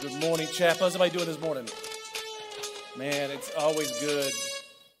Good morning, chap. How's everybody doing this morning? Man, it's always good.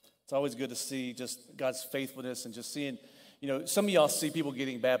 It's always good to see just God's faithfulness and just seeing, some of y'all see people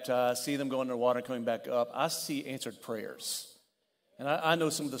getting baptized, see them going under water and coming back up. I see answered prayers. And I know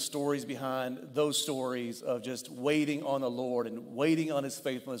some of the stories behind those stories of just waiting on the Lord and waiting on His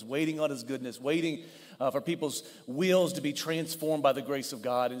faithfulness, waiting on His goodness, waiting for people's wills to be transformed by the grace of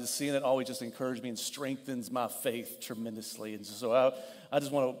God. And just seeing it always just encourages me and strengthens my faith tremendously. And so I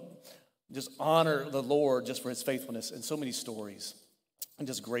just want to just honor the Lord just for His faithfulness and so many stories. I'm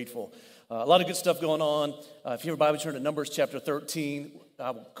just grateful. A lot of good stuff going on. If you have a Bible, turn to Numbers chapter 13.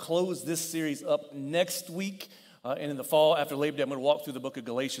 I will close this series up next week. And in the fall, after Labor Day, I'm going to walk through the book of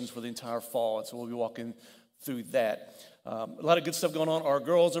Galatians for the entire fall. And so we'll be walking through that. A lot of good stuff going on. Our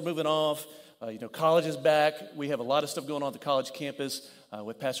girls are moving off. College is back. We have a lot of stuff going on at the college campus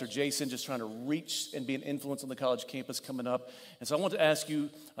with Pastor Jason, just trying to reach and be an influence on the college campus coming up. And so I want to ask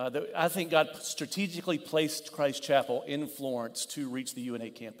you, I think God strategically placed Christ Chapel in Florence to reach the UNA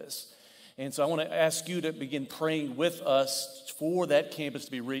campus. And so I want to ask you to begin praying with us for that campus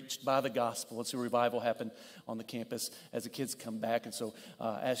to be reached by the gospel. Let's see a revival happen on the campus as the kids come back. And so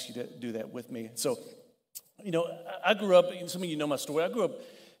I ask you to do that with me. So, I grew up, some of you know my story. I grew up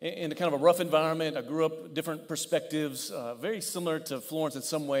in a kind of a rough environment. I grew up different perspectives, very similar to Florence in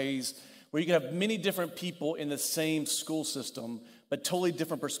some ways, where you can have many different people in the same school system, but totally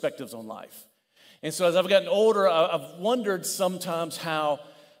different perspectives on life. And so as I've gotten older, I've wondered sometimes how,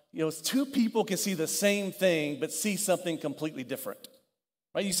 two people can see the same thing, but see something completely different.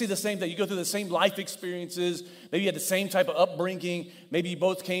 Right? You see the same thing. You go through the same life experiences. Maybe you had the same type of upbringing. Maybe you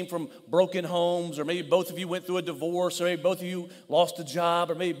both came from broken homes, or maybe both of you went through a divorce, or maybe both of you lost a job,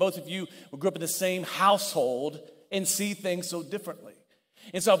 or maybe both of you grew up in the same household and see things so differently.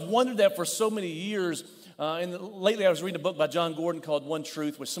 And so I've wondered that for so many years. And lately I was reading a book by John Gordon called One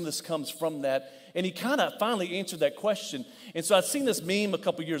Truth, where some of this comes from that. And he kind of finally answered that question. And so I'd seen this meme a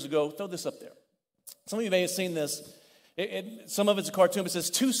couple years ago. Throw this up there. Some of you may have seen this. Some of it's a cartoon. It says,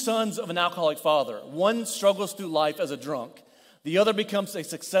 two sons of an alcoholic father. One struggles through life as a drunk. The other becomes a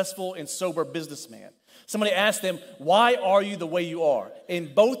successful and sober businessman. Somebody asked them, why are you the way you are?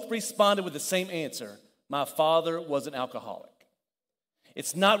 And both responded with the same answer. My father was an alcoholic.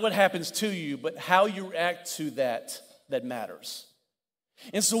 It's not what happens to you, but how you react to that matters.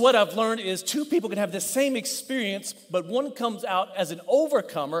 And so what I've learned is two people can have the same experience, but one comes out as an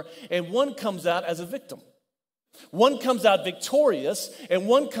overcomer and one comes out as a victim. One comes out victorious, and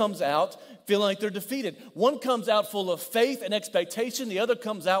one comes out feeling like they're defeated. One comes out full of faith and expectation. The other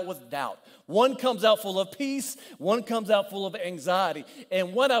comes out with doubt. One comes out full of peace. One comes out full of anxiety.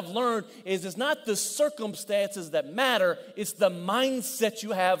 And what I've learned is it's not the circumstances that matter. It's the mindset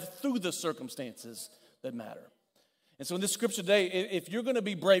you have through the circumstances that matter. And so in this scripture today, if you're going to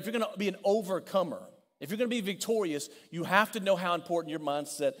be brave, if you're going to be an overcomer, if you're going to be victorious, you have to know how important your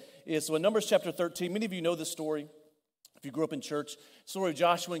mindset is. So in Numbers chapter 13, many of you know this story. If you grew up in church, story of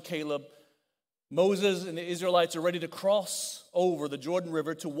Joshua and Caleb. Moses and the Israelites are ready to cross over the Jordan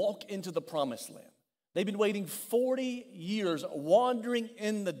River to walk into the promised land. They've been waiting 40 years, wandering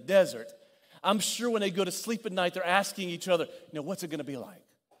in the desert. I'm sure when they go to sleep at night, they're asking each other, what's it going to be like?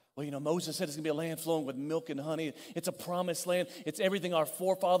 Well, Moses said it's going to be a land flowing with milk and honey. It's a promised land. It's everything our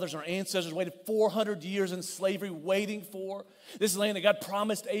forefathers, our ancestors waited 400 years in slavery waiting for. This is land that God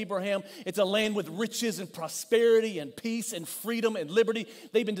promised Abraham. It's a land with riches and prosperity and peace and freedom and liberty.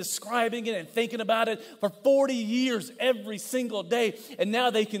 They've been describing it and thinking about it for 40 years every single day, and now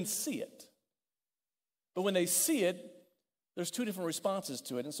they can see it. But when they see it, there's two different responses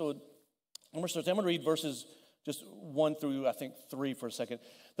to it. And so I'm going to read verses just 1 through, 3 for a second.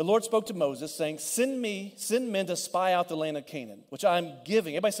 The Lord spoke to Moses, saying, send men to spy out the land of Canaan, which I'm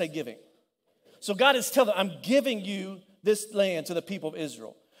giving. Everybody say giving. So God is telling them, I'm giving you this land to the people of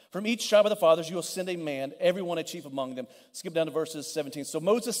Israel. From each tribe of the fathers, you will send a man, everyone a chief among them. Skip down to verses 17. So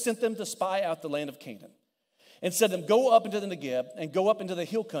Moses sent them to spy out the land of Canaan and said to them, go up into the Negev and go up into the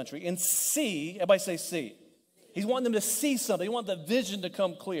hill country and see. Everybody say see. He's wanting them to see something. He wants the vision to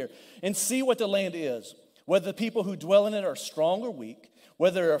come clear and see what the land is. Whether the people who dwell in it are strong or weak,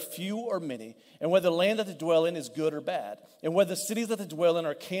 whether there are few or many, and whether the land that they dwell in is good or bad, and whether the cities that they dwell in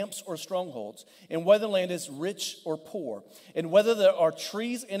are camps or strongholds, and whether the land is rich or poor, and whether there are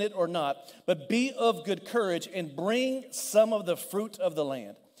trees in it or not. But be of good courage and bring some of the fruit of the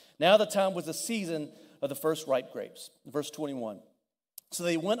land. Now the time was the season of the first ripe grapes. Verse 21. So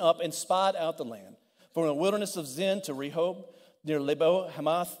they went up and spied out the land, from the wilderness of Zin to Rehob, near Lebo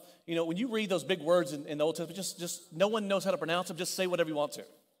Hamath. When you read those big words in the Old Testament, just no one knows how to pronounce them. Just say whatever you want to.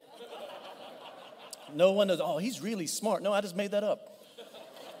 No one knows, oh, he's really smart. No, I just made that up.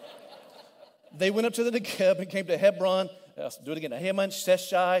 they went up to the Negeb and came to Hebron. Do it again. Ahiman,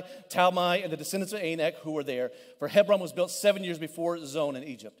 Sheshai, Talmai, and the descendants of Anak who were there. For Hebron was built 7 years before Zon in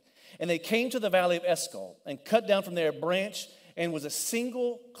Egypt. And they came to the valley of Eshcol and cut down from there a branch, and was a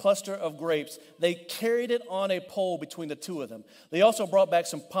single cluster of grapes. They carried it on a pole between the two of them. They also brought back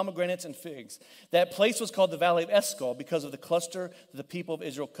some pomegranates and figs. That place was called the valley of Eshcol because of the cluster that the people of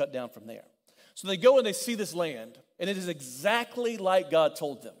Israel cut down from there. So they go and they see this land, and it is exactly like God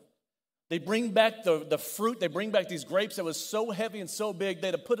told them. They bring back the fruit. They bring back these grapes that was so heavy and so big, they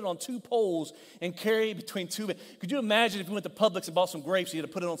had to put it on 2 poles and carry it between 2 men. Could you imagine if you went to Publix and bought some grapes, you had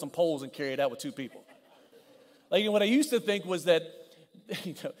to put it on some poles and carry it out with 2 people? Like, what I used to think was that,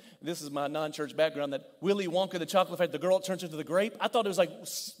 this is my non-church background, that Willy Wonka, the chocolate factory, the girl turns into the grape. I thought it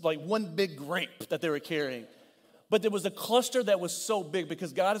was like one big grape that they were carrying. But there was a cluster that was so big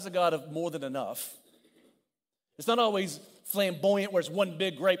because God is a God of more than enough. It's not always flamboyant where it's one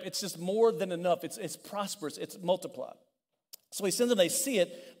big grape. It's just more than enough. It's prosperous. It's multiplied. So he sends them, they see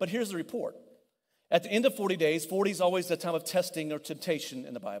it, but here's the report. At the end of 40 days, 40 is always the time of testing or temptation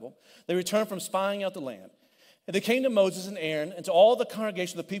in the Bible, they returned from spying out the land. And they came to Moses and Aaron and to all the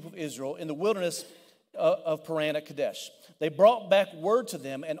congregation of the people of Israel in the wilderness of Paran at Kadesh. They brought back word to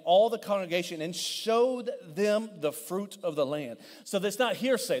them and all the congregation and showed them the fruit of the land. So that's not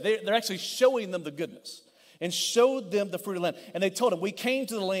hearsay. They're actually showing them the goodness. And showed them the fruit of the land. And they told them, we came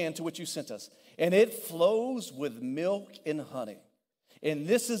to the land to which you sent us, and it flows with milk and honey. And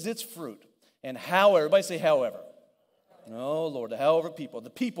this is its fruit. And however, everybody say however. Oh, Lord,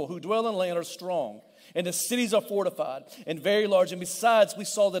 the people who dwell in the land are strong, and the cities are fortified and very large. And besides, we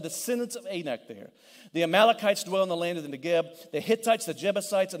saw the descendants of Anak there. The Amalekites dwell in the land of the Negeb. The Hittites, the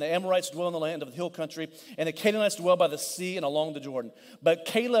Jebusites, and the Amorites dwell in the land of the hill country. And the Canaanites dwell by the sea and along the Jordan. But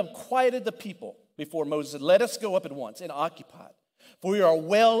Caleb quieted the people before Moses said, let us go up at once and occupy it, for we are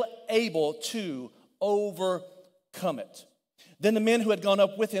well able to overcome it. Then the men who had gone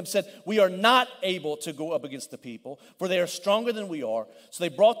up with him said, we are not able to go up against the people, for they are stronger than we are. So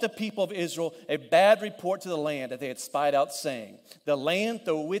they brought the people of Israel a bad report to the land that they had spied out, saying, the land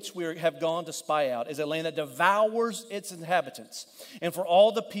through which we have gone to spy out is a land that devours its inhabitants. And for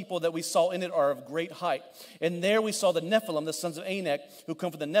all the people that we saw in it are of great height. And there we saw the Nephilim, the sons of Anak, who come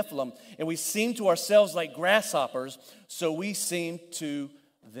from the Nephilim. And we seemed to ourselves like grasshoppers, so we seemed to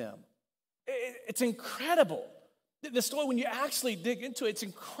them. It's incredible. The story, when you actually dig into it, it's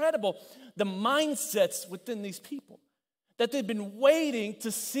incredible the mindsets within these people. That they've been waiting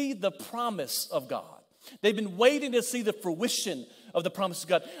to see the promise of God. They've been waiting to see the fruition of the promise of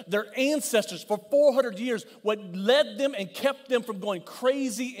God. Their ancestors for 400 years, what led them and kept them from going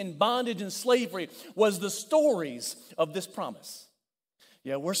crazy in bondage and slavery was the stories of this promise.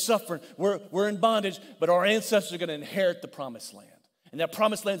 Yeah, we're suffering, we're in bondage, but our ancestors are going to inherit the promised land. And that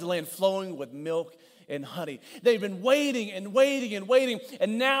promised land is a land flowing with milk and honey. They've been waiting and waiting and waiting,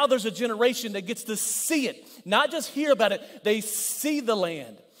 and now there's a generation that gets to see it, not just hear about it. They see the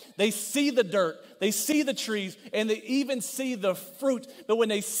land, they see the dirt, they see the trees, and they even see the fruit. But when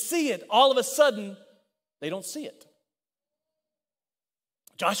they see it, all of a sudden, they don't see it.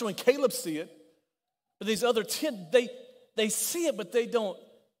 Joshua and Caleb see it, but these other 10, they see it, but they don't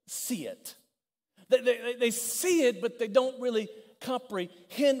see it. They see it, but they don't really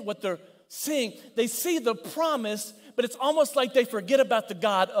comprehend what they're seeing. They see the promise, but it's almost like they forget about the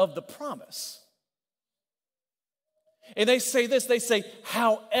God of the promise. And they say this, they say,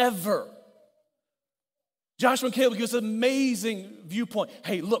 however. Joshua and Caleb give us an amazing viewpoint.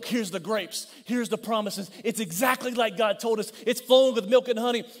 Hey, look, here's the grapes. Here's the promises. It's exactly like God told us. It's flowing with milk and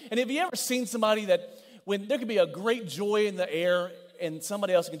honey. And have you ever seen somebody that when there can be a great joy in the air and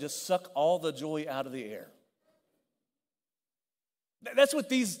somebody else can just suck all the joy out of the air? That's what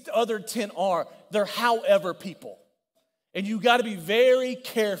these other 10 are. They're however people. And you got to be very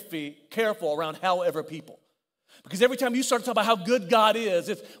careful around however people. Because every time you start to talk about how good God is,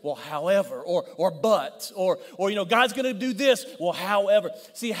 it's, well, however, or but, or God's going to do this, well, however.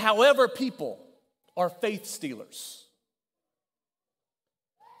 See, however people are faith stealers.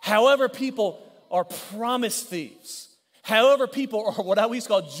 However people are promise thieves. However people are what I always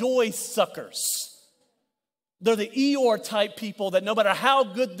call joy suckers. They're the Eeyore type people that no matter how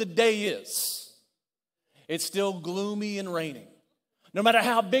good the day is, it's still gloomy and raining. No matter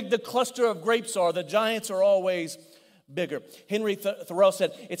how big the cluster of grapes are, the giants are always bigger. Henry Thoreau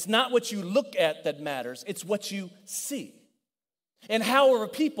said, it's not what you look at that matters, it's what you see. And however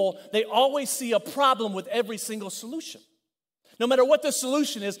people, they always see a problem with every single solution. No matter what the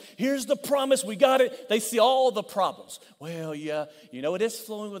solution is, here's the promise, we got it. They see all the problems. Well, yeah, it is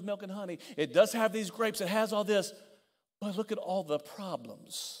flowing with milk and honey. It does have these grapes, it has all this. But look at all the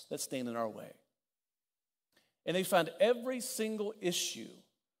problems that stand in our way. and they find every single issue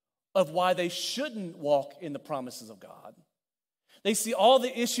of why they shouldn't walk in the promises of God. They see all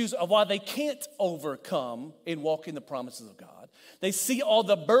the issues of why they can't overcome and walk in the promises of God. They see all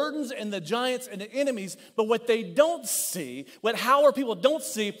the burdens and the giants and the enemies, but what they don't see, what Howard people don't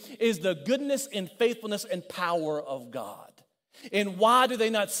see, is the goodness and faithfulness and power of God. And why do they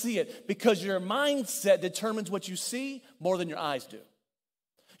not see it? Because your mindset determines what you see more than your eyes do.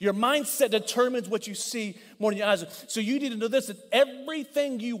 Your mindset determines what you see more than your eyes do. So you need to know this, that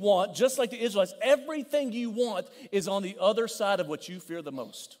everything you want, just like the Israelites, everything you want is on the other side of what you fear the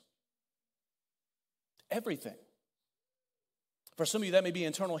most. Everything. For some of you, that may be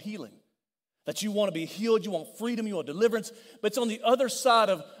internal healing. That you want to be healed, you want freedom, you want deliverance, but it's on the other side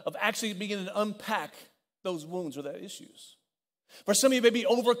of actually beginning to unpack those wounds or that issues. For some of you, may be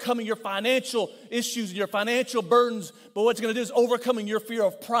overcoming your financial issues and your financial burdens, but what it's going to do is overcoming your fear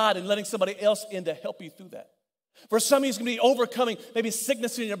of pride and letting somebody else in to help you through that. For some of you, it's going to be overcoming maybe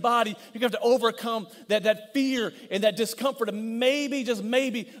sickness in your body. You're going to have to overcome that fear and that discomfort of maybe, just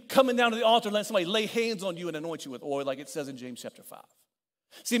maybe, coming down to the altar and letting somebody lay hands on you and anoint you with oil, like it says in James chapter 5.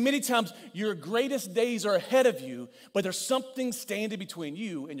 See, many times your greatest days are ahead of you, but there's something standing between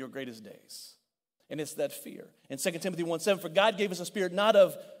you and your greatest days. And it's that fear. In 2 Timothy 1:7, for God gave us a spirit not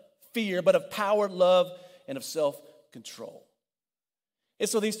of fear, but of power, love, and of self-control. And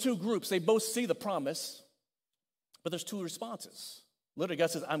so these two groups, they both see the promise, but there's two responses. Literally,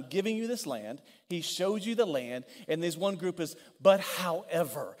 God says, I'm giving you this land. He shows you the land. And this one group is, but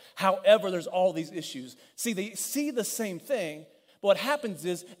however, there's all these issues. See, they see the same thing, but what happens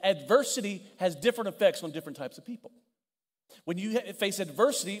is adversity has different effects on different types of people. When you face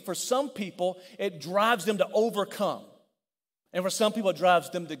adversity, for some people, it drives them to overcome. And for some people, it drives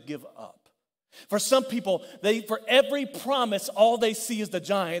them to give up. For some people, for every promise, all they see is the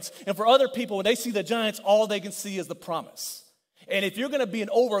giants. And for other people, when they see the giants, all they can see is the promise. And if you're going to be an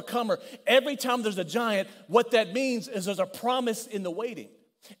overcomer, every time there's a giant, what that means is there's a promise in the waiting.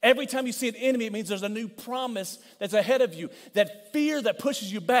 Every time you see an enemy, it means there's a new promise that's ahead of you. That fear that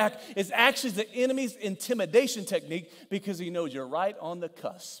pushes you back is actually the enemy's intimidation technique because he knows you're right on the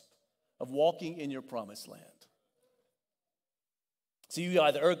cusp of walking in your promised land. So you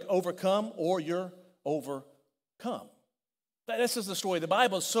either overcome or you're overcome. That's just the story of the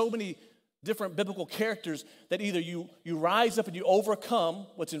Bible. So many different biblical characters that either you rise up and you overcome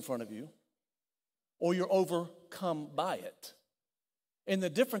what's in front of you or you're overcome by it. And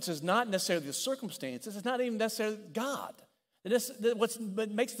the difference is not necessarily the circumstances. It's not even necessarily God.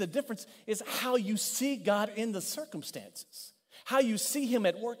 What makes the difference is how you see God in the circumstances, how you see him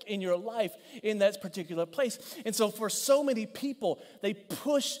at work in your life in that particular place. And so for so many people, they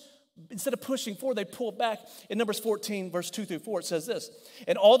push, instead of pushing forward, they pull back. In Numbers 14, verse 2 through 4, it says this,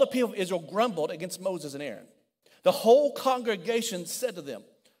 and all the people of Israel grumbled against Moses and Aaron. The whole congregation said to them,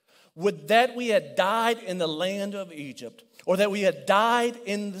 would that we had died in the land of Egypt, or that we had died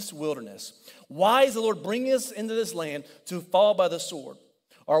in this wilderness. Why is the Lord bringing us into this land to fall by the sword?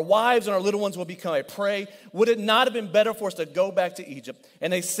 Our wives and our little ones will become a prey. Would it not have been better for us to go back to Egypt?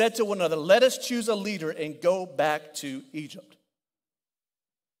 And they said to one another, let us choose a leader and go back to Egypt.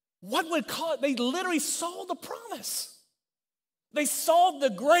 They literally saw the promise. They saw the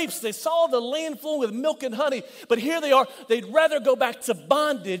grapes. They saw the land flowing with milk and honey. But here they are. They'd rather go back to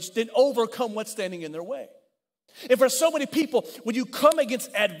bondage than overcome what's standing in their way. And for so many people, when you come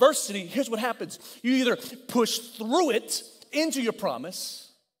against adversity, here's what happens. You either push through it into your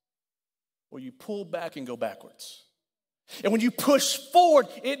promise, or you pull back and go backwards. And when you push forward,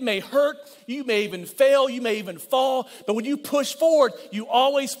 it may hurt. You may even fail. You may even fall. But when you push forward, you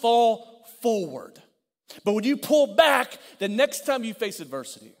always fall forward. But when you pull back, the next time you face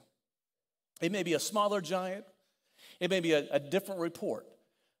adversity, it may be a smaller giant. It may be a different report.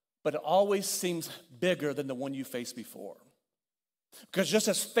 But it always seems bigger than the one you faced before. Because just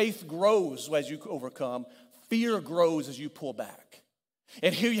as faith grows as you overcome, fear grows as you pull back.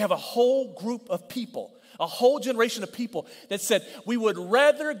 And here you have a whole group of people, a whole generation of people that said, we would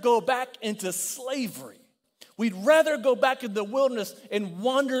rather go back into slavery. We'd rather go back in the wilderness and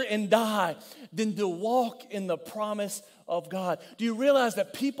wander and die than to walk in the promise of God. Do you realize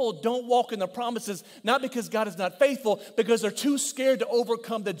that people don't walk in the promises not because God is not faithful, because they're too scared to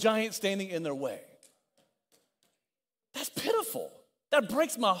overcome the giant standing in their way? That's pitiful. That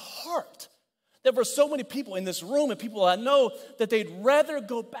breaks my heart. That for so many people in this room and people I know that they'd rather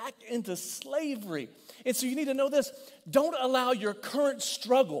go back into slavery. And so you need to know this. Don't allow your current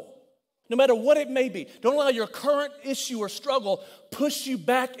struggle, no matter what it may be, don't allow your current issue or struggle push you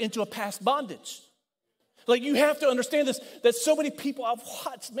back into a past bondage. Like, you have to understand this, that so many people I've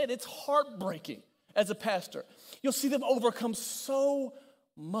watched, man, it's heartbreaking. as a pastor. You'll see them overcome so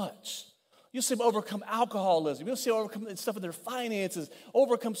much. You'll see them overcome alcoholism. You'll see them overcome stuff in their finances,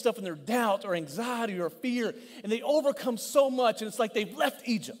 overcome stuff in their doubt or anxiety or fear. And they overcome so much, and it's like they've left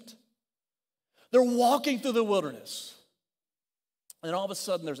Egypt. They're walking through the wilderness. And all of a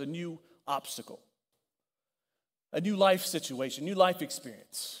sudden, there's a new obstacle, a new life situation, new life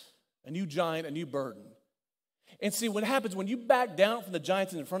experience, a new giant, a new burden. And see, what happens when you back down from the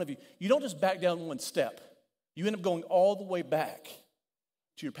giants in front of you, you don't just back down one step. You end up going all the way back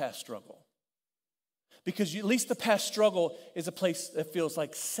to your past struggle. Because at least the past struggle is a place that feels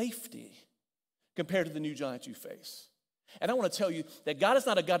like safety compared to the new giants you face. And I want to tell you that God is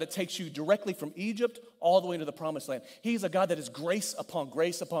not a God that takes you directly from Egypt all the way into the promised land. He's a God that is grace upon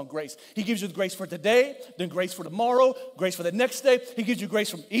grace upon grace. He gives you the grace for today, then grace for tomorrow, grace for the next day. He gives you grace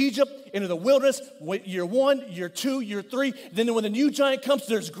from Egypt into the wilderness, year 1, year 2, year 3. Then when the new giant comes,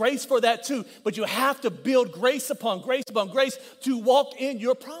 there's grace for that too. But you have to build grace upon grace to walk in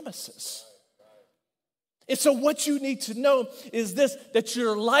your promises. And so what you need to know is this, that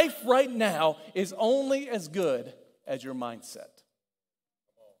your life right now is only as good as your mindset.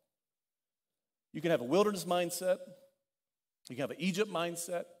 You can have a wilderness mindset, you can have an Egypt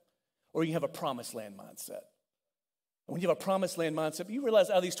mindset, or you can have a promised land mindset. And when you have a promised land mindset, you realize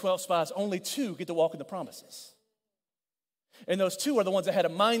out of these 12 spies, only 2 get to walk in the promises. And those 2 are the ones that had a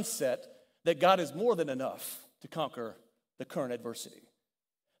mindset that God is more than enough to conquer the current adversity.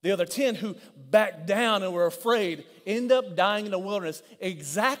 The other 10 who backed down and were afraid end up dying in the wilderness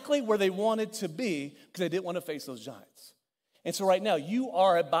exactly where they wanted to be because they didn't want to face those giants. And so right now, you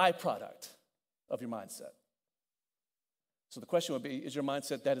are a byproduct of your mindset. So the question would be, is your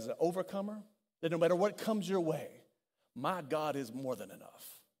mindset that is an overcomer? That no matter what comes your way, my God is more than enough.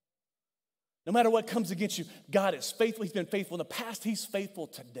 No matter what comes against you, God is faithful. He's been faithful in the past. He's faithful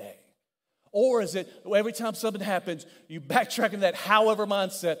today. Or is it every time something happens, you backtrack in that however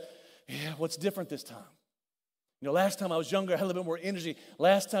mindset, yeah, what's different this time? You know, last time I was younger, I had a little bit more energy.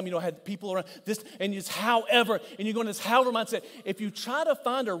 Last time, I had people around this, and it's however, and you go in this however mindset. If you try to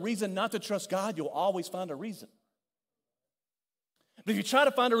find a reason not to trust God, you'll always find a reason. But if you try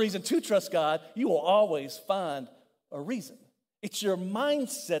to find a reason to trust God, you will always find a reason. It's your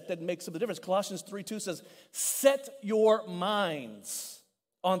mindset that makes up the difference. Colossians 3:2 says, set your minds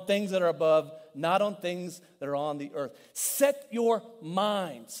on things that are above, not on things that are on the earth. Set your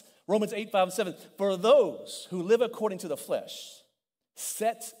minds. Romans 8:5-7. For those who live according to the flesh,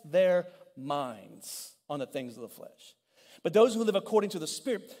 set their minds on the things of the flesh. But those who live according to the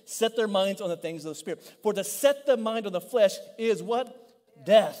Spirit, set their minds on the things of the Spirit. For to set the mind on the flesh is what?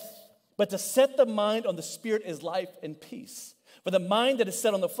 Death. But to set the mind on the Spirit is life and peace. For the mind that is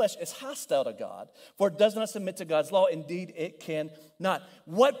set on the flesh is hostile to God, for it does not submit to God's law. Indeed, it cannot.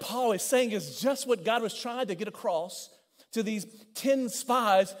 What Paul is saying is just what God was trying to get across to these 10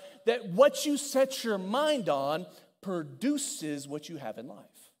 spies, that what you set your mind on produces what you have in life.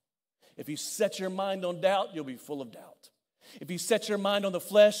 If you set your mind on doubt, you'll be full of doubt. If you set your mind on the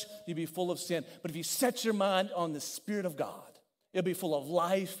flesh, you'll be full of sin. But if you set your mind on the Spirit of God, it'll be full of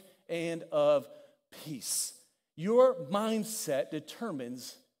life and of peace. Your mindset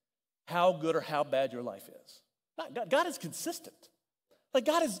determines how good or how bad your life is. God is consistent. Like,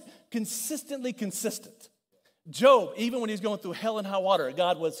 God is consistently consistent. Job, even when he's going through hell and high water,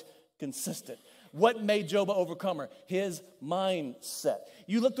 God was consistent. What made Job an overcomer? His mindset.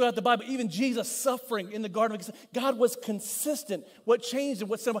 You look throughout the Bible, even Jesus suffering in the Garden of Gethsemane, God was consistent. What changed and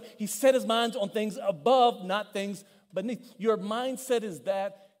what set him? He set his mind on things above, not things beneath. Your mindset is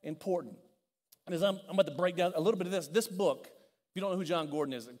that important. And as I'm about to break down a little bit of this book, if you don't know who John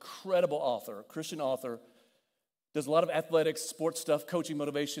Gordon is, incredible author, Christian author, does a lot of athletics, sports stuff, coaching,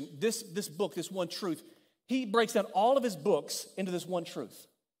 motivation. This book, this one truth, he breaks down all of his books into this one truth,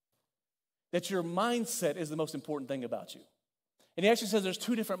 that your mindset is the most important thing about you. And he actually says there's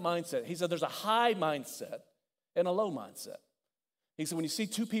 2 different mindsets. He said there's a high mindset and a low mindset. He said when you see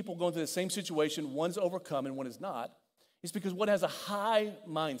 2 people going through the same situation, one's overcome and one is not, it's because one has a high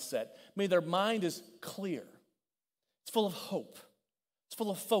mindset. I mean, their mind is clear. It's full of hope. It's full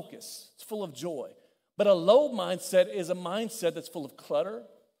of focus. It's full of joy. But a low mindset is a mindset that's full of clutter,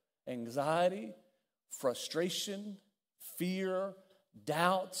 anxiety, frustration, fear,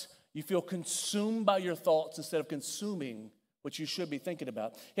 doubt. You feel consumed by your thoughts instead of consuming what you should be thinking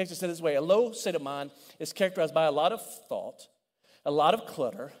about. He actually said this way, a low state of mind is characterized by a lot of thought, a lot of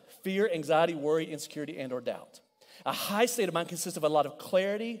clutter, fear, anxiety, worry, insecurity, and or doubt. A high state of mind consists of a lot of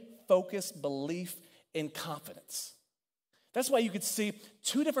clarity, focus, belief, and confidence. That's why you could see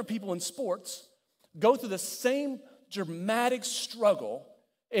 2 different people in sports go through the same dramatic struggle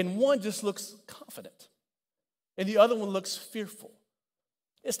And one just looks confident. And the other one looks fearful.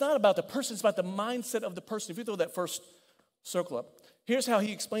 It's not about the person, it's about the mindset of the person. If you throw that first circle up, here's how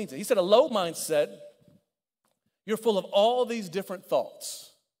he explains it. He said a low mindset, you're full of all these different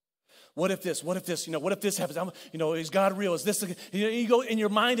thoughts. What if this? What if this? What if this happens? Is God real? Is this? You go, and your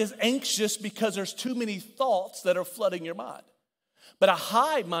mind is anxious because there's too many thoughts that are flooding your mind. But a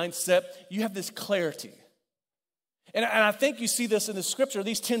high mindset, you have this clarity. And I think you see this in the scripture.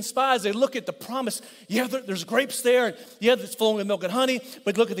 These 10 spies, they look at the promise. Yeah, there's grapes there. And yeah, it's flowing with milk and honey.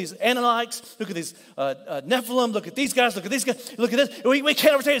 But look at these Anakites. Look at these Nephilim. Look at these guys. Look at these guys. Look at this. We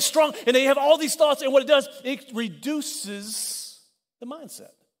can't overtake it. It's strong. And they have all these thoughts. And what it does, it reduces the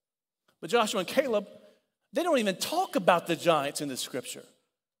mindset. But Joshua and Caleb, they don't even talk about the giants in the scripture.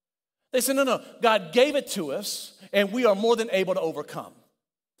 They say, no, God gave it to us, and we are more than able to overcome.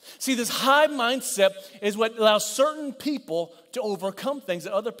 See, this high mindset is what allows certain people to overcome things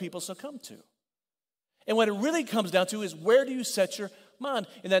that other people succumb to. And what it really comes down to is, where do you set your mind?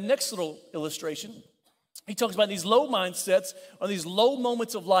 In that next little illustration, he talks about these low mindsets or these low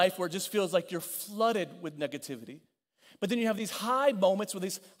moments of life where it just feels like you're flooded with negativity. But then you have these high moments with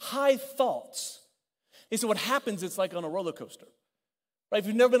these high thoughts. And so what happens, it's like on a roller coaster. Right? If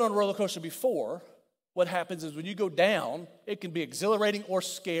you've never been on a roller coaster before, what happens is when you go down, it can be exhilarating or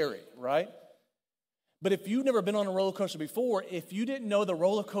scary, right? But if you've never been on a roller coaster before, if you didn't know the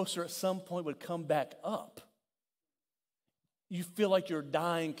roller coaster at some point would come back up, you feel like you're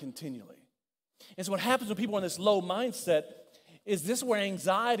dying continually. And so what happens when people are in this low mindset is this is where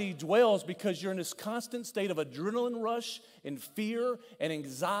anxiety dwells, because you're in this constant state of adrenaline rush and fear and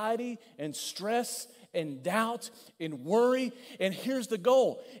anxiety and stress and doubt and worry. And here's the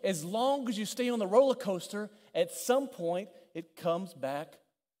goal. As long as you stay on the roller coaster, at some point it comes back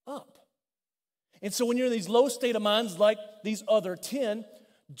up. And so when you're in these low state of minds like these other 10,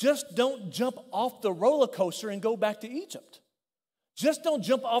 just don't jump off the roller coaster and go back to Egypt. Just don't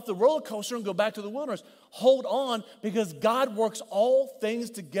jump off the roller coaster and go back to the wilderness. Hold on, because God works all things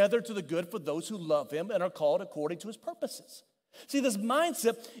together to the good for those who love him and are called according to his purposes. See, this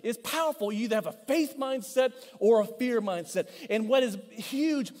mindset is powerful. You either have a faith mindset or a fear mindset. And what is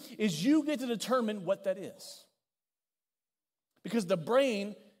huge is you get to determine what that is. Because the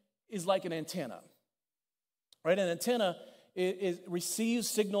brain is like an antenna, right? An antenna receives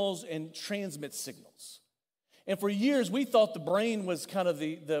signals and transmits signals. And for years, we thought the brain was kind of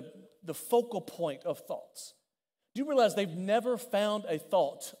the focal point of thoughts. Do you realize they've never found a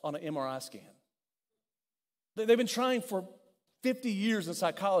thought on an MRI scan? They've been trying for 50 years in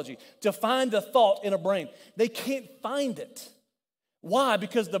psychology to find a thought in a brain. They can't find it. Why?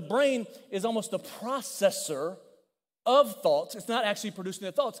 Because the brain is almost a processor of thoughts. It's not actually producing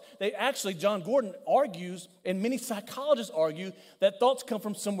the thoughts. John Gordon argues, and many psychologists argue, that thoughts come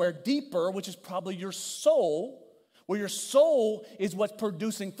from somewhere deeper, which is probably your soul, where your soul is what's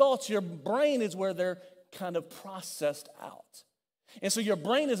producing thoughts. Your brain is where they're kind of processed out. And so your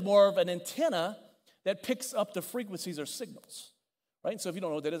brain is more of an antenna that picks up the frequencies or signals, right? And so if you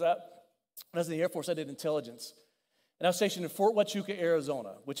don't know what that is, when I was in the Air Force, I did intelligence. And I was stationed in Fort Huachuca,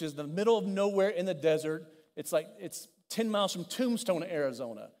 Arizona, which is the middle of nowhere in the desert. It's 10 miles from Tombstone,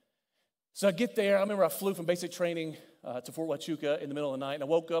 Arizona. So I get there. I remember I flew from basic training to Fort Huachuca in the middle of the night, and I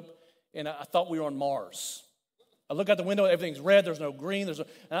woke up, and I thought we were on Mars. I look out the window, everything's red, there's no green. And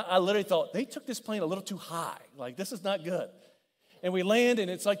I literally thought, they took this plane a little too high. Like, this is not good. And we land, and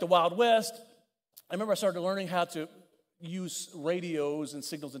it's like the Wild West. I remember I started learning how to use radios and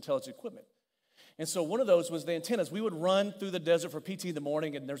signals intelligence equipment. And so one of those was the antennas. We would run through the desert for PT in the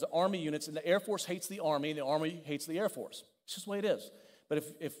morning, and there's the Army units, and the Air Force hates the Army, and the Army hates the Air Force. It's just the way it is. But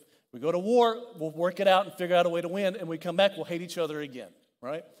if we go to war, we'll work it out and figure out a way to win, and we come back, we'll hate each other again,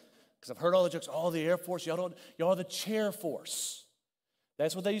 right? Because I've heard all the jokes, the Air Force, y'all are the chair force.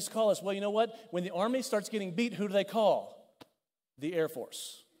 That's what they used to call us. Well, you know what? When the Army starts getting beat, who do they call? The Air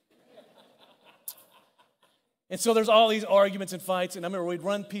Force. And so there's all these arguments and fights. And I remember we'd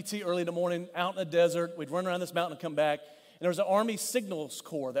run PT early in the morning out in the desert. We'd run around this mountain and come back. And there was an Army Signals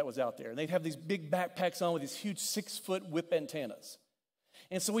Corps that was out there. And they'd have these big backpacks on with these huge 6-foot whip antennas.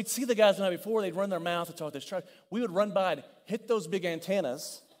 And so we'd see the guys the night before. They'd run their mouth and talk this truck. We would run by and hit those big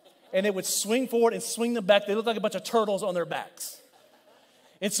antennas. And they would swing forward and swing them back. They looked like a bunch of turtles on their backs.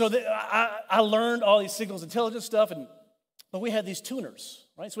 And so I learned all these signals intelligence stuff. But we had these tuners,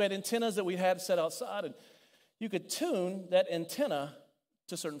 right? So we had antennas that we had set outside. And you could tune that antenna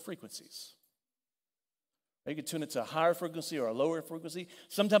to certain frequencies. You could tune it to a higher frequency or a lower frequency.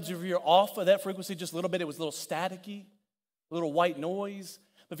 Sometimes if you're off of that frequency just a little bit, it was a little staticky, a little white noise.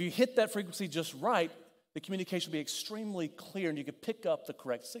 But if you hit that frequency just right, the communication will be extremely clear and you can pick up the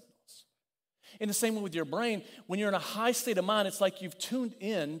correct signals. In the same way with your brain, when you're in a high state of mind, it's like you've tuned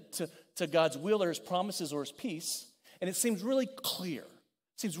in to God's will or his promises or his peace, and it seems really clear. It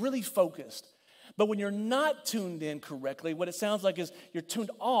seems really focused. But when you're not tuned in correctly, what it sounds like is you're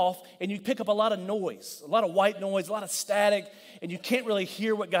tuned off and you pick up a lot of noise, a lot of white noise, a lot of static, and you can't really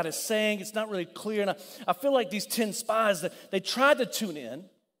hear what God is saying. It's not really clear. And I feel like these 10 spies, they tried to tune in.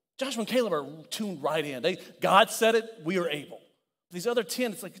 Joshua and Caleb are tuned right in. God said it, we are able. These other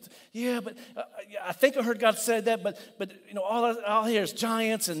 10, it's like, yeah, but I think I heard God say that, but all I hear is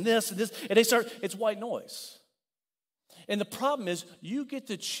giants and this, and they start, it's white noise. And the problem is you get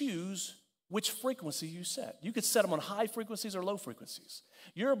to choose which frequency you set. You could set them on high frequencies or low frequencies.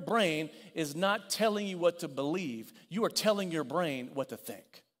 Your brain is not telling you what to believe. You are telling your brain what to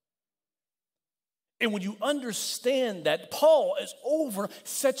think. And when you understand that, Paul is over,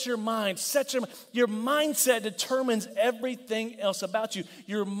 set your mind. Your mindset determines everything else about you.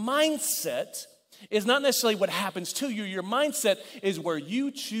 Your mindset is not necessarily what happens to you. Your mindset is where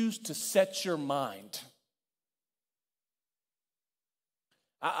you choose to set your mind.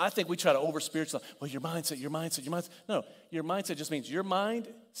 I think we try to over-spiritualize. Well, your mindset. No, your mindset just means your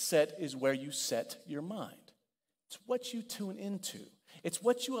mindset is where you set your mind. It's what you tune into. It's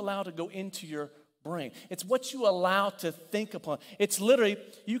what you allow to go into your brain. It's what you allow to think upon. It's literally,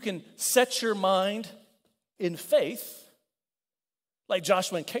 you can set your mind in faith, like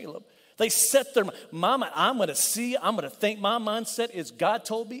Joshua and Caleb. They set their mind. I'm going to think. My mindset is God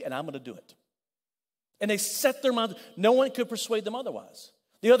told me, and I'm going to do it. And they set their mind. No one could persuade them otherwise.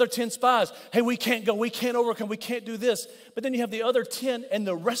 The other 10 spies, hey, we can't go, we can't overcome, we can't do this. But then you have the other 10 and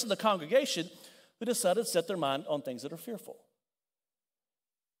the rest of the congregation who decided to set their mind on things that are fearful.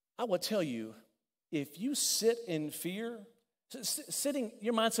 I will tell you, if you sit in fear,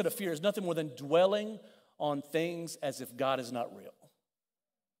 your mindset of fear is nothing more than dwelling on things as if God is not real.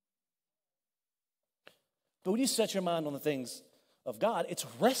 But when you set your mind on the things of God, it's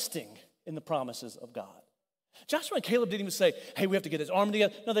resting in the promises of God. Joshua and Caleb didn't even say, hey, we have to get this army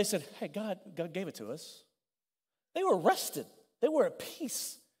together. No, they said, hey, God gave it to us. They were rested. They were at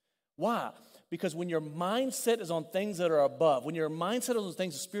peace. Why? Because when your mindset is on things that are above, when your mindset is on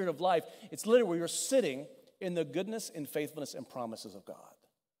things, the spirit of life, it's literally where you're sitting in the goodness and faithfulness and promises of God.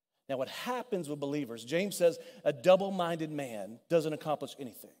 Now, what happens with believers, James says, a double-minded man doesn't accomplish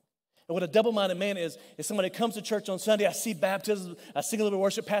anything. And what a double-minded man is somebody comes to church on Sunday, I see baptism, I sing a little bit of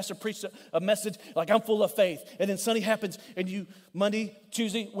worship, pastor preached a message like I'm full of faith. And then Sunday happens and you, Monday,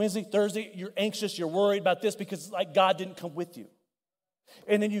 Tuesday, Wednesday, Thursday, you're anxious, you're worried about this because like God didn't come with you.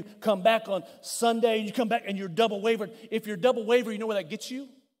 And then you come back on Sunday, you come back and you're double wavered. If you're double wavered, you know where that gets you?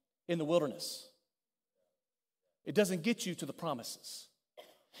 In the wilderness. It doesn't get you to the promises.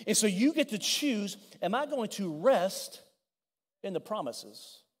 And so you get to choose, am I going to rest in the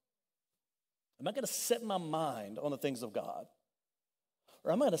promises? Am I going to set my mind on the things of God?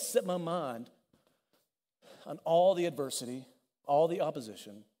 Or am I going to set my mind on all the adversity, all the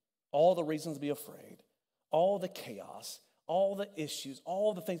opposition, all the reasons to be afraid, all the chaos, all the issues,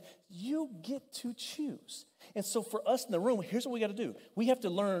 all the things? You get to choose. And so for us in the room, here's what we got to do. We have to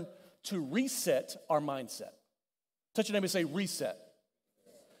learn to reset our mindset. Touch your neighbor and say, reset.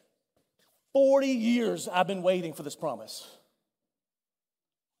 40 years I've been waiting for this promise.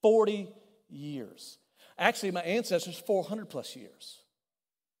 40 years. Actually, my ancestors, 400 plus years.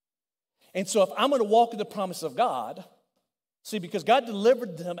 And so if I'm going to walk in the promise of God, see, because God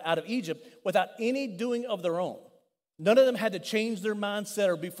delivered them out of Egypt without any doing of their own. None of them had to change their mindset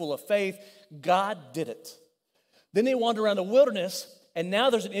or be full of faith. God did it. Then they wandered around the wilderness, and now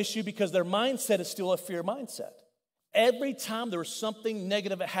there's an issue because their mindset is still a fear mindset. Every time there was something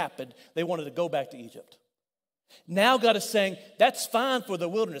negative that happened, they wanted to go back to Egypt. Now God is saying, that's fine for the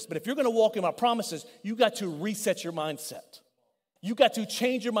wilderness, but if you're going to walk in my promises, you got to reset your mindset. You got to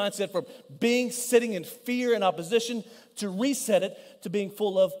change your mindset from sitting in fear and opposition to reset it to being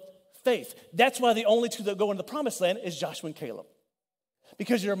full of faith. That's why the only two that go into the promised land is Joshua and Caleb.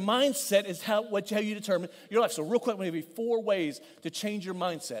 Because your mindset is how you determine your life. So real quick, I'm going to give you 4 ways to change your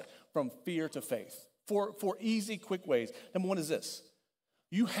mindset from fear to faith. 4 easy, quick ways. Number 1 is this.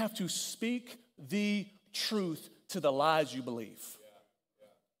 You have to speak the truth to the lies you believe.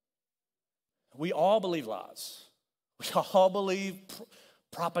 We all believe lies. We all believe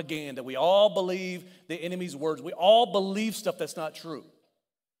propaganda. We all believe the enemy's words. We all believe stuff that's not true.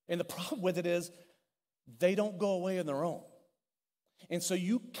 And the problem with it is they don't go away on their own. And so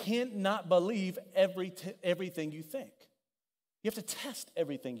you can't not believe everything you think. You have to test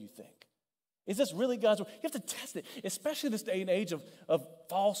everything you think. Is this really God's word? You have to test it, especially in this day and age of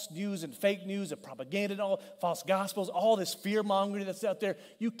false news and fake news and propaganda and all false gospels, all this fear-mongering that's out there.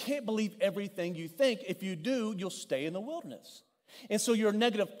 You can't believe everything you think. If you do, you'll stay in the wilderness. And so your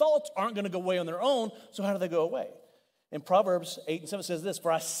negative thoughts aren't going to go away on their own, so how do they go away? In Proverbs 8:7 says this,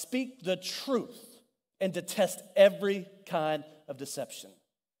 "For I speak the truth and detest every kind of deception."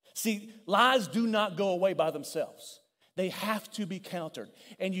 See, lies do not go away by themselves. They have to be countered.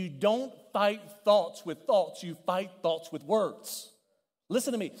 And you don't fight thoughts with thoughts. You fight thoughts with words.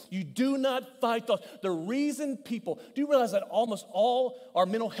 Listen to me. You do not fight thoughts. The reason people, do you realize that almost all our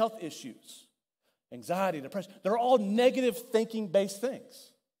mental health issues, anxiety, depression, they're all negative thinking-based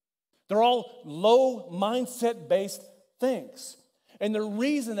things. They're all low mindset-based things. And the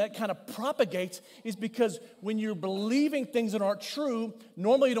reason that kind of propagates is because when you're believing things that aren't true,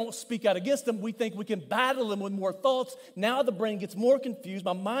 normally you don't speak out against them. We think we can battle them with more thoughts. Now the brain gets more confused.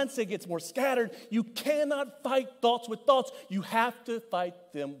 My mindset gets more scattered. You cannot fight thoughts with thoughts. You have to fight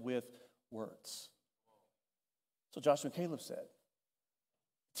them with words. So Joshua and Caleb said.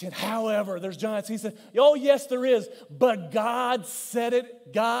 However, there's giants. He said, oh, yes, there is. But God said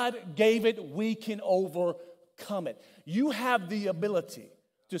it. God gave it. We can overcome it. You have the ability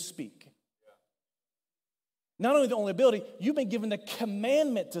to speak. Not only the only ability, you've been given the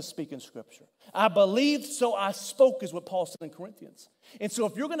commandment to speak in Scripture. I believed, so I spoke, is what Paul said in Corinthians. And so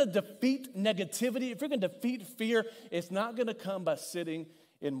if you're going to defeat negativity, if you're going to defeat fear, it's not going to come by sitting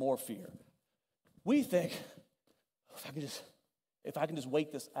in more fear. We think, if I can just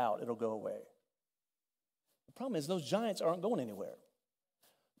wait this out, it'll go away. The problem is those giants aren't going anywhere.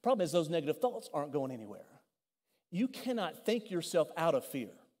 The problem is those negative thoughts aren't going anywhere. You cannot think yourself out of fear.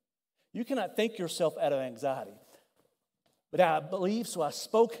 You cannot think yourself out of anxiety. But I believe, so I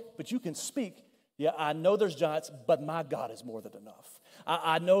spoke, but you can speak. Yeah, I know there's giants, but my God is more than enough.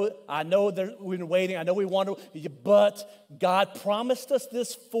 I know we've been waiting. I know we want to, but God promised us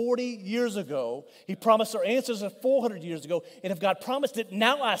this 40 years ago. He promised our answers 400 years ago. And if God promised it,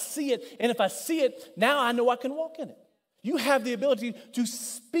 now I see it. And if I see it, now I know I can walk in it. You have the ability to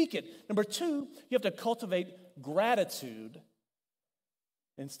speak it. Number two, you have to cultivate gratitude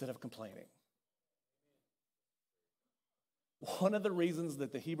instead of complaining. One of the reasons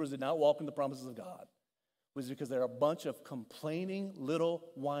that the Hebrews did not walk in the promises of God was because there are a bunch of complaining little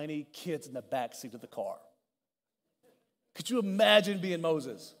whiny kids in the back seat of the car. Could you imagine being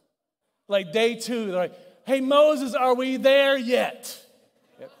Moses? Like day 2, they're like, hey, Moses, are we there yet?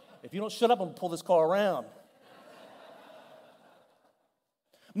 If you don't shut up, I'm going to pull this car around.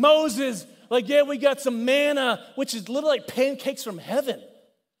 Moses, like, yeah, we got some manna, which is literally like pancakes from heaven.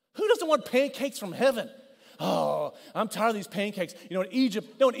 Who doesn't want pancakes from heaven? Oh, I'm tired of these pancakes. You know,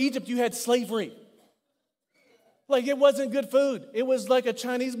 in Egypt you had slavery. Like, it wasn't good food. It was like a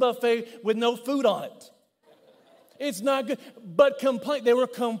Chinese buffet with no food on it. It's not good. But they were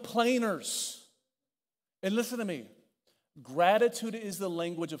complainers. And listen to me. Gratitude is the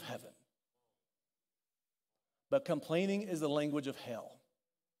language of heaven. But complaining is the language of hell.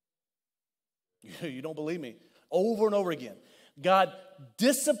 You don't believe me? Over and over again. God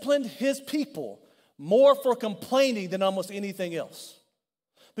disciplined his people more for complaining than almost anything else.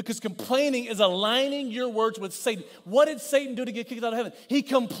 Because complaining is aligning your words with Satan. What did Satan do to get kicked out of heaven? He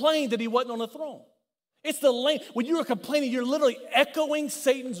complained that he wasn't on the throne. It's the when you are complaining, you're literally echoing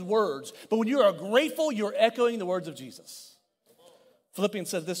Satan's words. But when you are grateful, you're echoing the words of Jesus. Philippians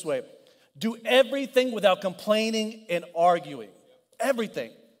says this way, do everything without complaining and arguing.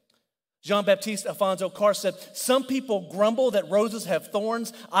 Everything. Jean-Baptiste Alfonso Carr said, some people grumble that roses have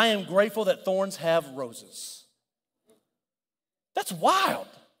thorns. I am grateful that thorns have roses. That's wild.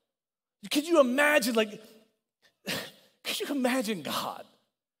 Could you imagine, could you imagine God?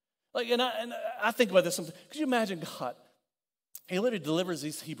 And I think about this sometimes. Could you imagine God? He literally delivers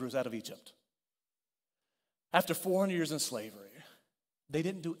these Hebrews out of Egypt. After 400 years in slavery, they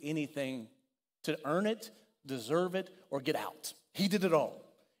didn't do anything to earn it, deserve it, or get out. He did it all.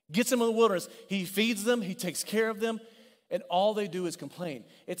 Gets them in the wilderness. He feeds them. He takes care of them. And all they do is complain.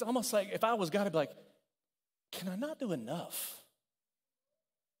 It's almost like if I was God, I'd be like, can I not do enough?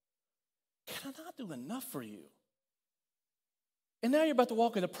 Can I not do enough for you? And now you're about to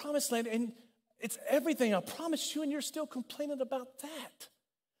walk in the promised land, and it's everything I promised you, and you're still complaining about that.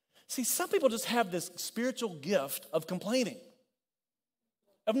 See, some people just have this spiritual gift of complaining.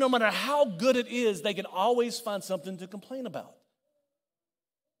 Of no matter how good it is, they can always find something to complain about.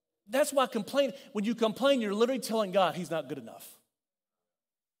 That's why when you complain, you're literally telling God he's not good enough.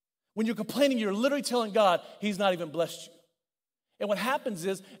 When you're complaining, you're literally telling God he's not even blessed you. And what happens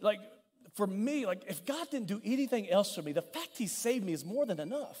is, for me, if God didn't do anything else for me, the fact he saved me is more than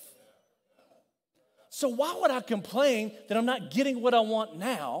enough. So why would I complain that I'm not getting what I want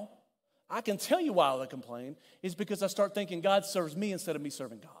now? I can tell you why I complain. It's because I start thinking God serves me instead of me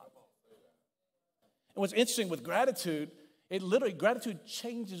serving God. And what's interesting with gratitude, gratitude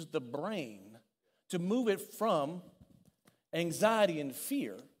changes the brain to move it from anxiety and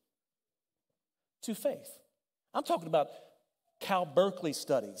fear to faith. I'm talking about Cal Berkeley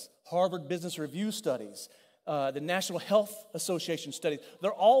studies, Harvard Business Review studies, the National Health Association studies.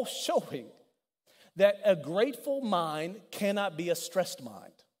 They're all showing that a grateful mind cannot be a stressed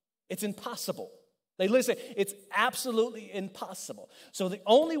mind. It's impossible. They literally say it's absolutely impossible. So the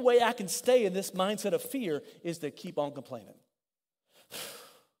only way I can stay in this mindset of fear is to keep on complaining.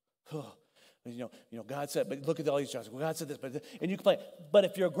 God said, but look at all these jobs. Well, God said this, and you complain. But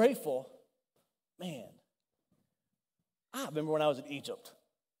if you're grateful, man, I remember when I was in Egypt.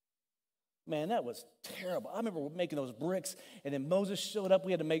 Man, that was terrible. I remember making those bricks, and then Moses showed up.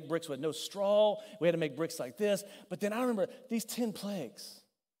 We had to make bricks with no straw. We had to make bricks like this. But then I remember these 10 plagues.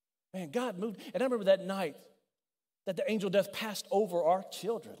 Man, God moved. And I remember that night that the angel of death passed over our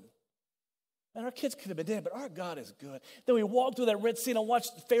children. And our kids could have been dead, but our God is good. Then we walked through that Red Sea and I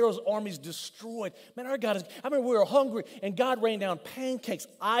watched Pharaoh's armies destroyed. Man, our God is good. I remember we were hungry, and God rained down pancakes,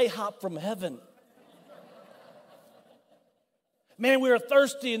 IHOP from heaven. Man, we were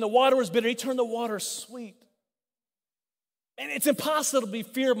thirsty and the water was bitter. He turned the water sweet. And it's impossible to be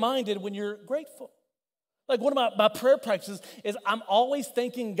fear-minded when you're grateful. Like one of my prayer practices is I'm always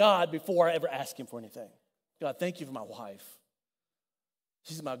thanking God before I ever ask him for anything. God, thank you for my wife.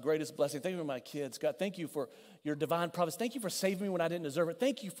 She's my greatest blessing. Thank you for my kids. God, thank you for your divine providence. Thank you for saving me when I didn't deserve it.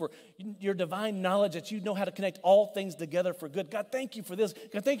 Thank you for your divine knowledge that you know how to connect all things together for good. God, thank you for this.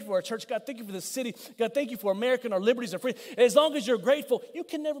 God, thank you for our church. God, thank you for this city. God, thank you for America and our liberties and freedom. As long as you're grateful, you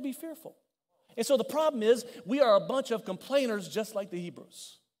can never be fearful. And so the problem is we are a bunch of complainers just like the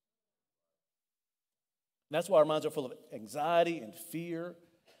Hebrews. That's why our minds are full of anxiety and fear.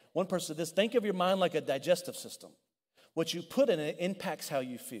 One person said this, think of your mind like a digestive system. What you put in it impacts how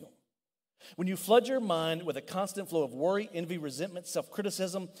you feel. When you flood your mind with a constant flow of worry, envy, resentment,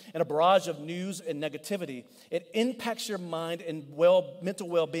 self-criticism, and a barrage of news and negativity, it impacts your mind and mental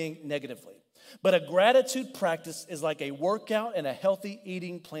well-being negatively. But a gratitude practice is like a workout and a healthy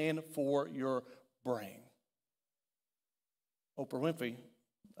eating plan for your brain. Oprah Winfrey,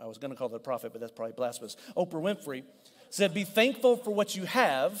 I was going to call her a prophet, but that's probably blasphemous. Oprah Winfrey said, be thankful for what you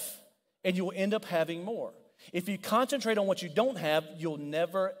have, and you will end up having more. If you concentrate on what you don't have, you'll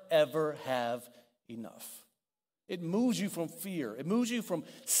never, ever have enough. It moves you from fear. It moves you from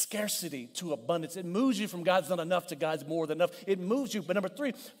scarcity to abundance. It moves you from God's not enough to God's more than enough. It moves you. But number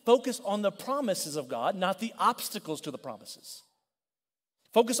 3, focus on the promises of God, not the obstacles to the promises.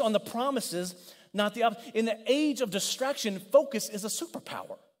 Focus on the promises, not the obstacles. In the age of distraction, focus is a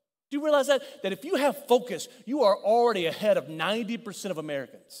superpower. Do you realize that? That if you have focus, you are already ahead of 90% of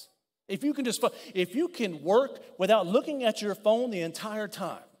Americans. If you can work without looking at your phone the entire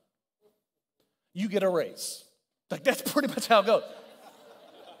time, you get a raise. Like, that's pretty much how it goes.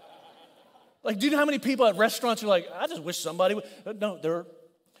 Like, do you know how many people at restaurants are like, I just wish somebody would. No,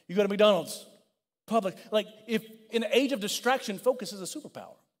 you go to McDonald's, Publix. Like, if in the age of distraction, focus is a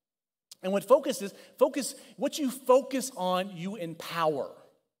superpower. And what what you focus on, you empower.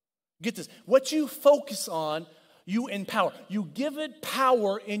 Get this. What you focus on, you empower. You give it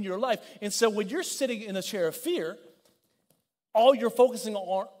power in your life. And so when you're sitting in a chair of fear, all you're focusing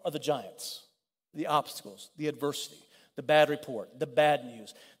on are the giants, the obstacles, the adversity, the bad report, the bad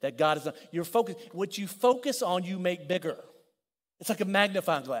news that God has done. What you focus on, you make bigger. It's like a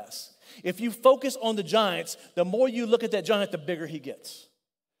magnifying glass. If you focus on the giants, the more you look at that giant, the bigger he gets.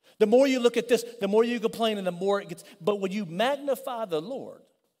 The more you look at this, the more you complain and the more it gets. But when you magnify the Lord,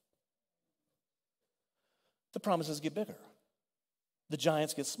 the promises get bigger. The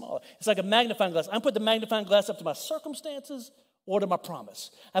giants get smaller. It's like a magnifying glass. I put the magnifying glass up to my circumstances or to my promise.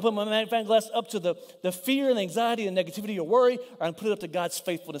 I put my magnifying glass up to the fear and anxiety and negativity or worry, or I put it up to God's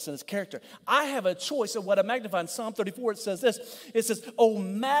faithfulness and his character. I have a choice of what I magnify. In Psalm 34, it says this. It says, oh,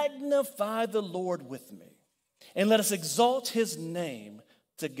 magnify the Lord with me, and let us exalt his name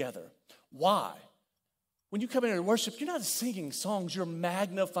together. Why? When you come in and worship, you're not singing songs, you're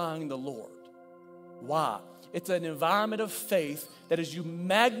magnifying the Lord. Why? It's an environment of faith that as you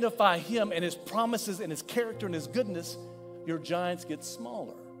magnify him and his promises and his character and his goodness, your giants get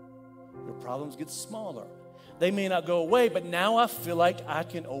smaller. Your problems get smaller. They may not go away, but now I feel like I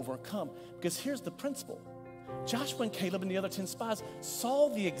can overcome. Because here's the principle. Joshua and Caleb and the other 10 spies saw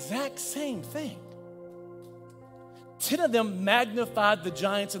the exact same thing. 10 of them magnified the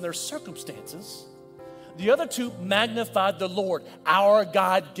giants in their circumstances. The other 2 magnified the Lord. Our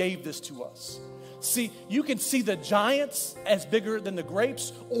God gave this to us. See, you can see the giants as bigger than the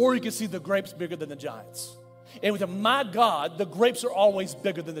grapes, or you can see the grapes bigger than the giants. And with my God, the grapes are always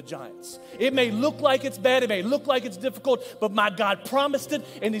bigger than the giants. It may look like it's bad, it may look like it's difficult, but my God promised it.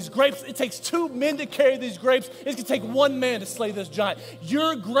 And these grapes, it takes 2 men to carry these grapes. It's going to take 1 man to slay this giant.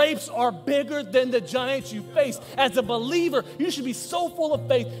 Your grapes are bigger than the giants you face. As a believer, you should be so full of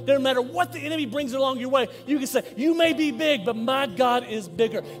faith that no matter what the enemy brings along your way, you can say, you may be big, but my God is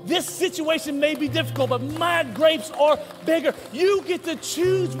bigger. This situation may be difficult, but my grapes are bigger. You get to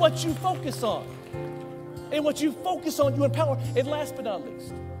choose what you focus on. And what you focus on, you empower. And last but not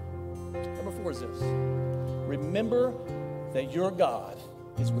least, number 4 is this. Remember that your God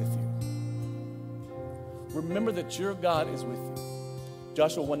is with you. Remember that your God is with you.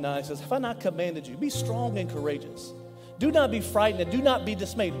 Joshua 1:9 says, have I not commanded you? Be strong and courageous. Do not be frightened and do not be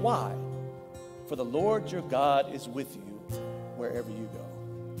dismayed. Why? For the Lord your God is with you wherever you go.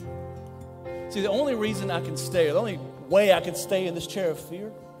 See, the only reason I can stay, or the only way I can stay in this chair of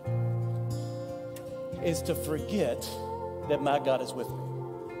fear is to forget that my God is with me.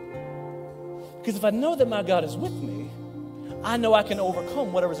 Because if I know that my God is with me, I know I can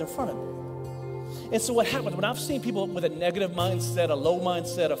overcome whatever's in front of me. And so what happens when I've seen people with a negative mindset, a low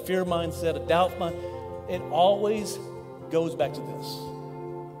mindset, a fear mindset, a doubt mindset, it always goes back to this.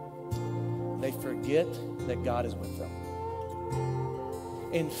 They forget that God is with them.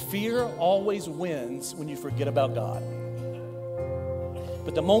 And fear always wins when you forget about God.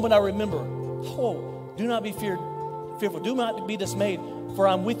 But the moment I remember, do not be fearful. Do not be dismayed, for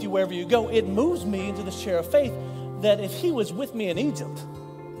I'm with you wherever you go. It moves me into this chair of faith that if he was with me in Egypt,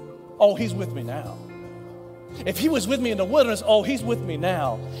 he's with me now. If he was with me in the wilderness, he's with me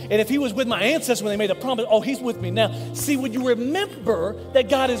now. And if he was with my ancestors when they made a promise, he's with me now. See, when you remember that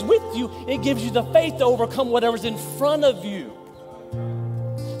God is with you, it gives you the faith to overcome whatever's in front of you.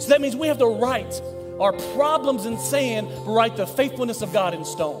 So that means we have to write our problems in sand, but write the faithfulness of God in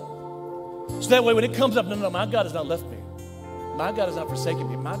stone. So that way when it comes up, no, my God has not left me. My God has not forsaken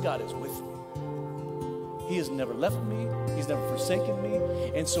me. My God is with me. He has never left me. He's never forsaken me.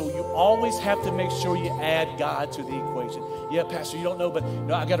 And so you always have to make sure you add God to the equation. Yeah, Pastor, you don't know, but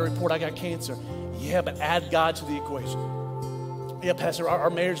I got a report I got cancer. Yeah, but add God to the equation. Yeah, Pastor, our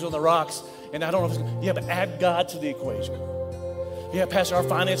marriage is on the rocks, and I don't know if it's, yeah, but add God to the equation. Yeah, Pastor, our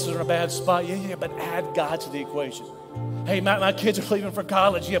finances are in a bad spot. Yeah, but add God to the equation. Hey, my kids are leaving for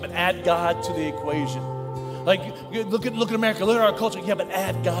college. Yeah, but add God to the equation. Like, look at America. Look at our culture. Yeah, but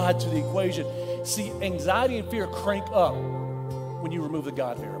add God to the equation. See, anxiety and fear crank up when you remove the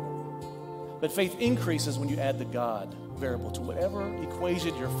God variable. But faith increases when you add the God variable to whatever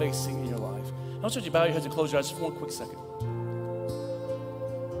equation you're facing in your life. I want you to bow your heads and close your eyes just for one quick second.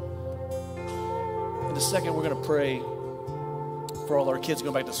 In a second, we're going to pray for all our kids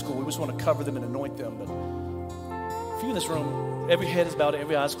going back to school. We just want to cover them and anoint them. But if you're in this room, every head is bowed,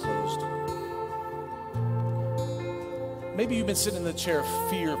 every eye is closed. Maybe you've been sitting in the chair of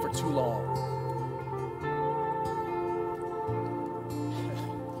fear for too long.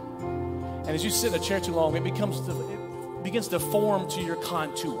 And as you sit in a chair too long, it begins to form to your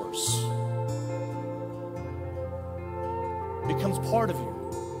contours. It becomes part of you.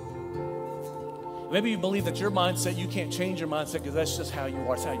 Maybe you believe that your mindset, you can't change your mindset because that's just how you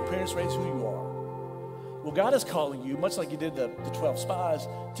are. It's how your parents raised who you are. Well, God is calling you, much like you did the 12 spies,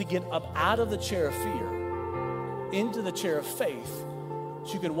 to get up out of the chair of fear into the chair of faith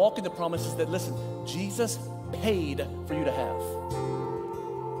so you can walk in the promises that, listen, Jesus paid for you to have.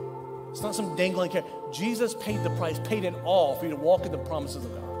 It's not some dangling carrot. Jesus paid the price, paid it all for you to walk in the promises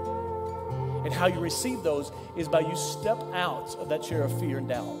of God. And how you receive those is by you step out of that chair of fear and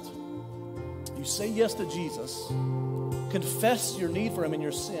doubt. You say yes to Jesus, confess your need for him and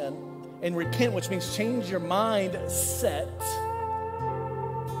your sin, and repent, which means change your mindset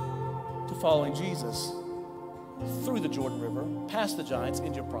to following Jesus through the Jordan River, past the giants,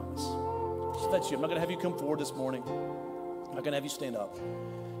 into your promise. So that's you. I'm not going to have you come forward this morning. I'm not going to have you stand up.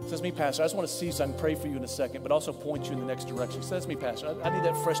 Says me, Pastor, I just want to see you so I can pray for you in a second, but also point you in the next direction. Says me, Pastor, I need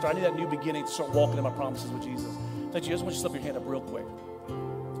that fresh start. I need that new beginning to start walking in my promises with Jesus. Thank you. I just want you to slip your hand up real quick.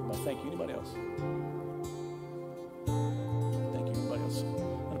 Thank you. Anybody else? Thank you. Anybody else? I'm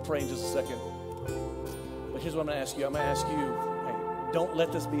going to pray in just a second. But here's what I'm going to ask you. I'm going to ask you, hey, don't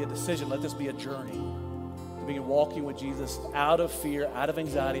let this be a decision. Let this be a journey to begin walking with Jesus out of fear, out of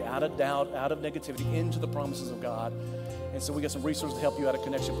anxiety, out of doubt, out of negativity, into the promises of God. And so we got some resources to help you at a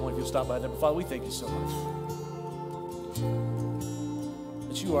connection point if you'll stop by there. But Father, we thank you so much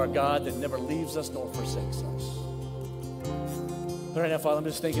that you are a God that never leaves us nor forsakes us. But right now, Father, I'm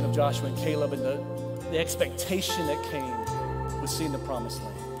just thinking of Joshua and Caleb and the expectation that came with seeing the promised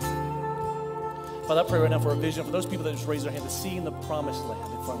land. Father, I pray right now for a vision for those people that just raise their hand to seeing the promised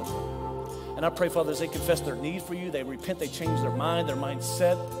land in front of them. And I pray, Father, as they confess their need for you, they repent, they change their mind, their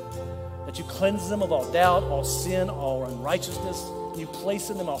mindset, that you cleanse them of all doubt, all sin, all unrighteousness. And you place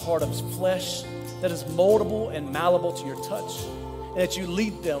in them a heart of flesh that is moldable and malleable to your touch. And that you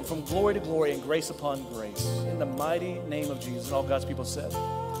lead them from glory to glory and grace upon grace. In the mighty name of Jesus. And all God's people said,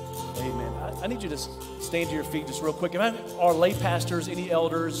 amen. I need you to stand to your feet just real quick. If I have our lay pastors, any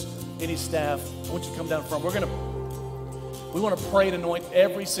elders, any staff, I want you to come down front. We want to pray and anoint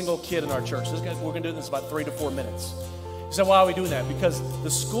every single kid in our church. We're going to do this in about 3 to 4 minutes. You say, why are we doing that? Because the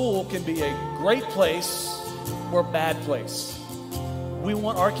school can be a great place or a bad place. We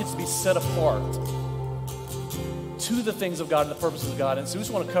want our kids to be set apart to the things of God and the purposes of God. And so we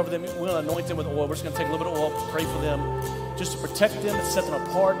just want to cover them. We want to anoint them with oil. We're just going to take a little bit of oil, pray for them, just to protect them and set them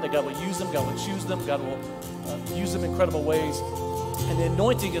apart, that God will use them, God will choose them, God will use them in incredible ways. And the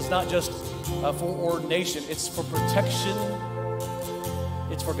anointing is not just for ordination, it's for protection,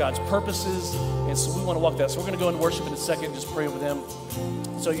 it's for God's purposes, and so we want to walk that. So we're going to go and worship in a second, just pray over them.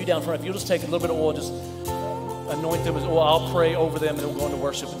 So you down front, if you'll just take a little bit of oil, just anoint them with oil, I'll pray over them, and then we'll go into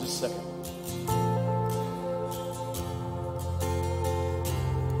worship in just a second.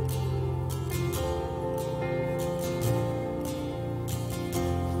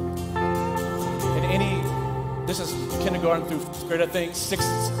 This is kindergarten through 5th grade, I think.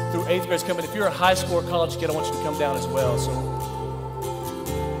 6th through 8th grade is coming. If you're a high school or college kid, I want you to come down as well. So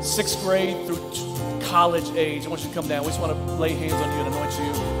 6th grade through college age, I want you to come down. We just want to lay hands on you and anoint you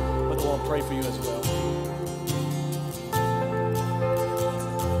with oil and pray for you as well.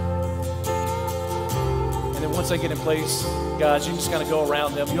 And then once they get in place, guys, you can just kind of go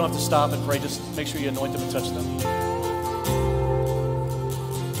around them. You don't have to stop and pray. Just make sure you anoint them and touch them.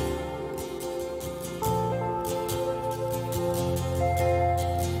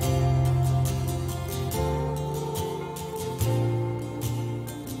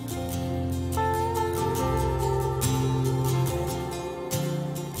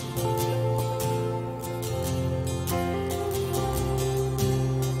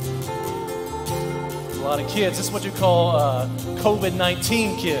 A lot of kids, this is what you call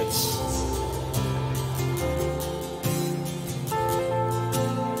COVID-19 kids.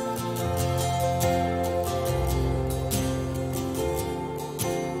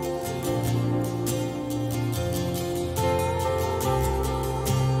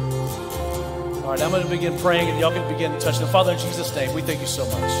 All right, I'm going to begin praying and y'all can begin touching them. Father, in Jesus' name, we thank you so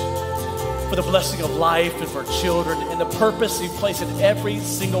much for the blessing of life and for children and the purpose you've placed in every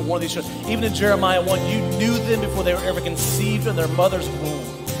single one of these children. Even in Jeremiah 1, you knew them before they were ever conceived in their mother's womb.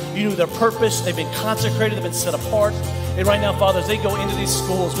 You knew their purpose. They've been consecrated. They've been set apart. And right now, Father, as they go into these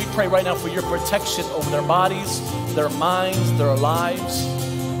schools, we pray right now for your protection over their bodies, their minds, their lives.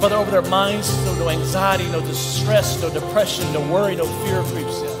 Father, over their minds, no anxiety, no distress, no depression, no worry, no fear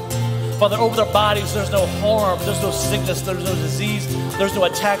creeps in. Father, over their bodies, there's no harm, there's no sickness, there's no disease, there's no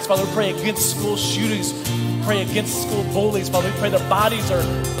attacks. Father, we pray against school shootings, pray against school bullies. Father, we pray their bodies are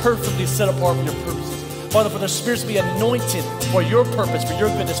perfectly set apart for your purposes. Father, for their spirits to be anointed for your purpose, for your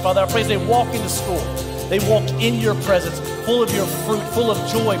goodness. Father, I pray as they walk into school, they walk in your presence, full of your fruit, full of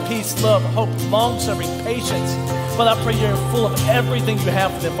joy, peace, love, hope, long-suffering, patience. Father, I pray you're full of everything you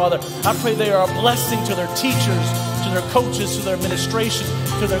have for them, Father. I pray they are a blessing to their teachers, to their coaches, to their administration,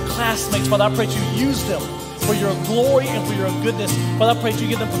 to their classmates. Father, I pray that you use them for your glory and for your goodness. Father, I pray that you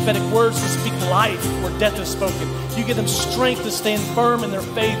give them prophetic words to speak life where death is spoken. You give them strength to stand firm in their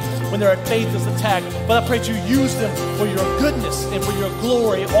faith when their faith is attacked. Father, I pray that you use them for your goodness and for your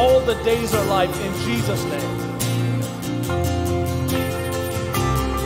glory all the days of their life in Jesus' name.